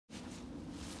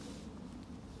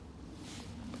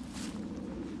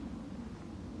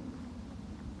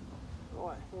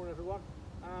Right, morning everyone.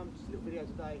 Just a little video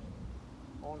today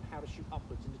on how to shoot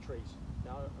upwards into trees.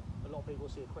 Now, a lot of people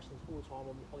see questions all the time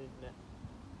on the internet.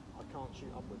 I can't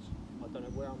shoot upwards. I don't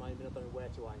know where I'm aiming, I don't know where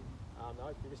to aim.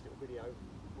 Hopefully this little video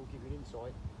will give you an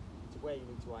insight into where you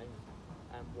need to aim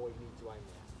and why you need to aim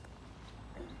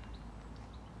there.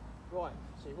 Right,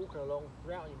 so you're walking along,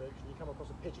 you're out on your mooch and you come across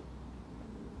a pigeon.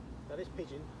 Now this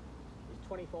pigeon is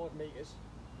 25 metres,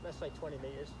 let's say 20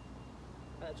 metres,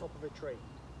 at the top of a tree.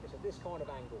 It's at this kind of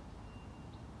angle.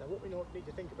 Now what we need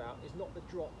to think about is not the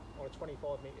drop on a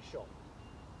 25 metre shot.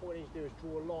 What we need to do is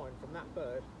draw a line from that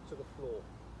bird to the floor.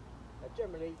 Now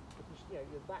generally, if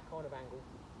you're that kind of angle,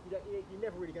 you're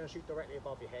never really going to shoot directly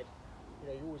above your head.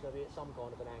 You're always going to be at some kind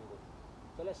of an angle.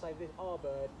 So let's say our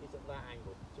bird is at that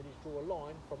angle. So you need to draw a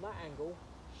line from that angle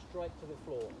straight to the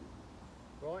floor.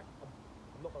 Right?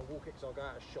 I'm not going to walk it because I'll go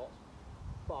out of shot.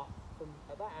 But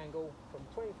at that angle, from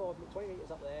 20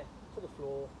 metres up there to the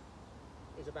floor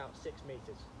is about 6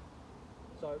 metres.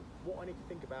 So what I need to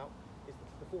think about is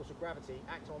the force of gravity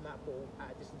acting on that ball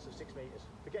at a distance of 6 metres.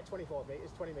 Forget 25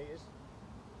 metres, 20 metres,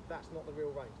 that's not the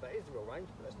real range. That is the real range,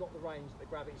 but that's not the range that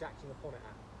gravity is acting upon it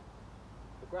at.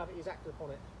 The gravity is acting upon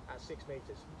it at 6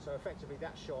 metres. So effectively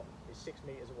that shot is 6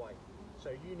 metres away. So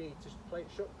you need to put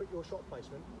your shot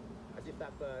placement as if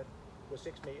that bird was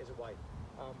 6 metres away.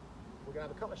 We're going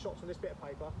to have a couple of shots on this bit of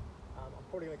paper. I'm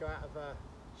probably going to go out of a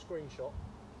screenshot.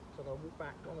 So I'm going to walk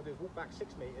back. What I'm going to do is walk back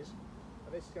 6 metres,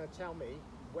 and this is going to tell me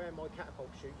where my catapult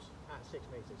shoots at 6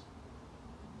 metres.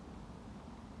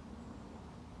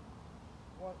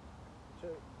 1, 2,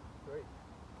 3,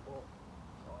 4,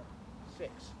 5,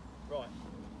 6. Right.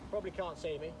 Probably can't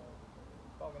see me,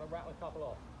 but I'm going to rattle a couple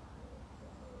off.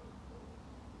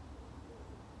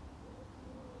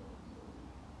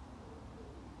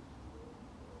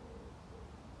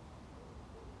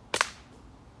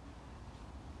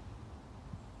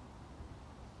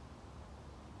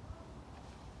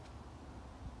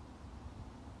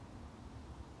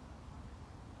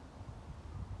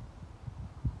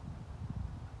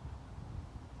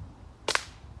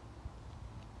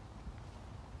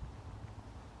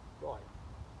 Right,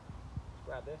 let's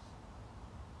grab this.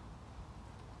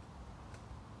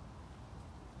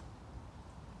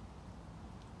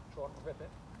 Try and rip it.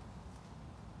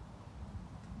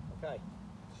 Okay,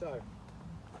 so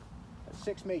at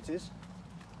 6 metres,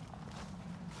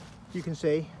 you can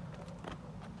see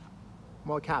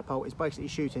my catapult is basically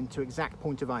shooting to exact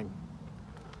point of aim.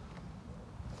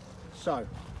 So,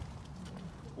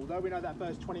 although we know that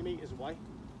bird's 20 metres away,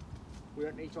 we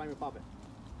don't need to aim above it.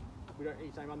 We don't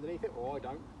need to aim underneath it, or I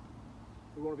don't.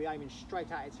 We want to be aiming straight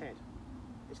at its head.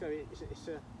 This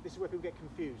is where people get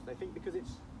confused. They think because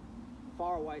it's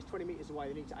far away, it's 20 metres away,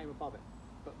 they need to aim above it.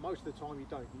 But most of the time you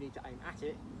don't. You need to aim at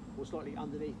it or slightly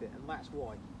underneath it, and that's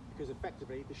why. Because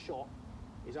effectively the shot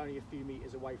is only a few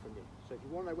metres away from you. So if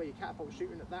you want to know where your catapult's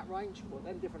shooting at that range, or at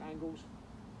them different angles,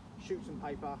 shoot some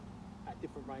paper at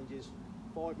different ranges,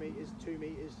 5 metres, 2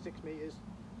 metres, 6 metres,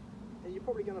 and you're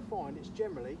probably going to find it's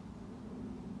generally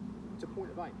to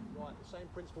point of aim. Right, the same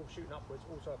principle of shooting upwards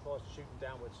also applies to shooting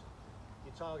downwards.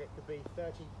 Your target could be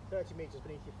 30 metres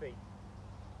beneath your feet,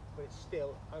 but it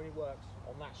still only works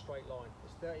on that straight line.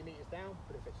 It's 30 metres down,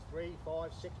 but if it's 3,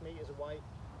 5, 6 metres away,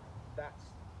 that's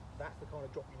the kind of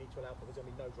drop you need to allow for. There's going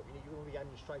to be no drop. You want to be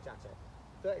aiming straight at it.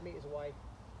 30 metres away,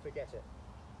 forget it.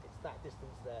 It's that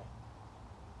distance there.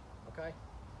 Okay?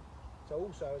 So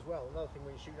also as well, another thing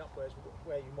when you're shooting upwards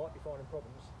where you might be finding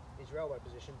problems is your elbow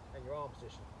position and your arm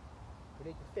position. We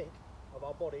need to think of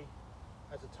our body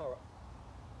as a turret.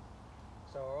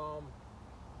 So our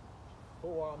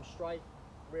forearm straight,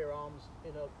 rear arms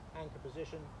in an anchor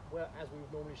position, as we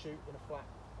would normally shoot in a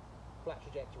flat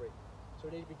trajectory. So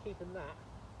we need to be keeping that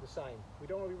the same. We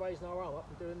don't want to be raising our arm up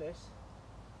and doing this.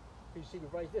 You see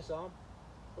we've raised this arm,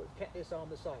 but we've kept this arm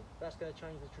the same. That's going to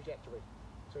change the trajectory.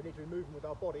 So we need to be moving with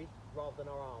our body rather than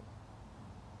our arm.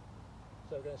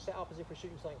 So we're going to set up as if we're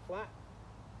shooting something flat.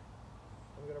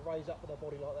 And we're going to raise up with our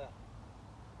body like that.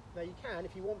 Now you can,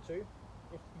 if you want to,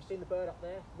 if you've seen the bird up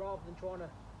there, rather than trying to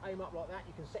aim up like that,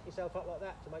 you can set yourself up like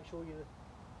that to make sure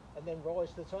and then rise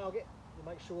to the target. You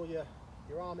make sure your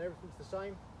arm and everything's the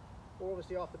same. Or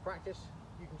obviously after practice,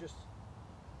 you can just,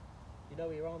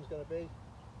 where your arm's going to be,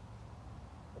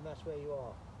 and that's where you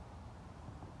are.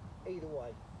 Either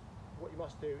way, what you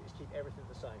must do is keep everything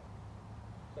the same.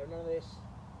 So none of this,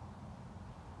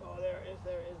 oh there it is,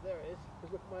 there it is, there it is.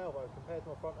 Because look at my elbow compared to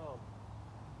my front arm.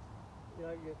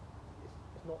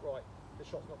 It's not right. The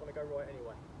shot's not going to go right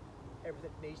anyway.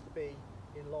 Everything needs to be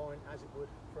in line as it would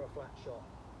for a flat shot.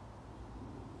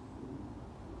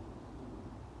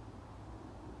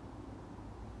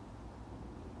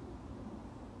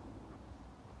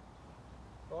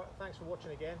 thanks for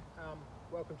watching again.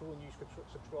 Welcome to all new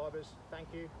subscribers. Thank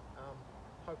you.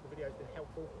 Hope the video's been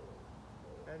helpful.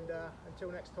 And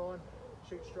until next time,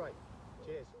 shoot straight.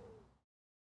 Cheers.